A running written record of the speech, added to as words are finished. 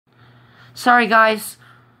Sorry, guys.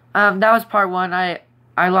 That was part 1.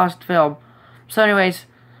 I lost film. So anyways,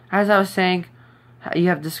 as I was saying, you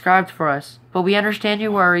have described for us. But we understand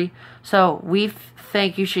your worry, so we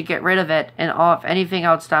think you should get rid of it and off anything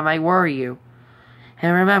else that might worry you.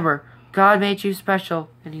 And remember, God made you special,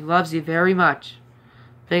 and He loves you very much.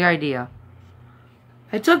 Big idea.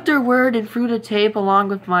 I took their word and threw the tape along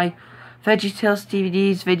with my VeggieTales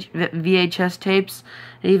DVDs, VHS tapes,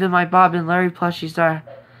 and even my Bob and Larry plushies that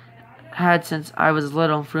I had since I was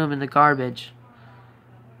little and threw them in the garbage.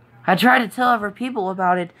 I tried to tell other people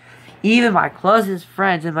about it, even my closest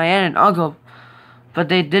friends and my aunt and uncle, but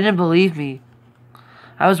they didn't believe me.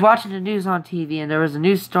 I was watching the news on TV, and there was a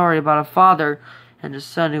news story about a father and his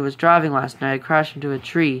son who was driving last night crashed into a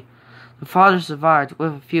tree. The father survived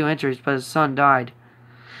with a few injuries, but his son died.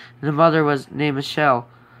 And the mother was named Michelle.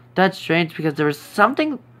 That's strange because there was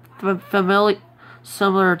something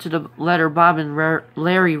similar to the letter Bob and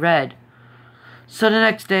Larry read. So the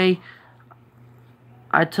next day,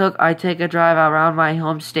 I take a drive around my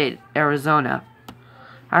home state, Arizona.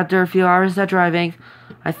 After a few hours of driving,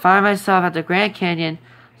 I find myself at the Grand Canyon,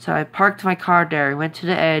 so I parked my car there, went to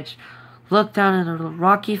the edge, looked down at the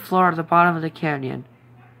rocky floor at the bottom of the canyon.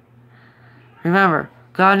 Remember,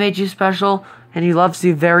 God made you special, and He loves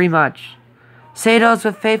you very much. Say those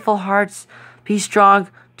with faithful hearts. Be strong.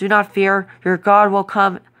 Do not fear. Your God will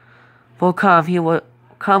come. He will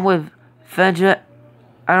come with vengeance.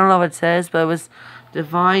 I don't know what it says, but it was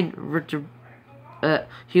divine.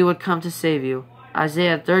 He would come to save you.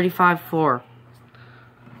 Isaiah 35:4.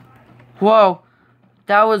 Whoa.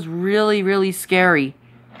 That was really, really scary.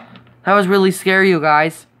 That was really scary, you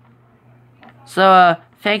guys. So,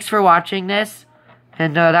 thanks for watching this.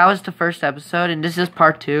 And that was the first episode, and this is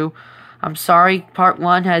part 2. I'm sorry, part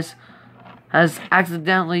 1 has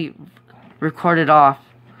accidentally recorded off.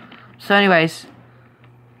 So anyways,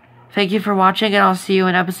 thank you for watching, and I'll see you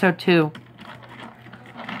in episode 2.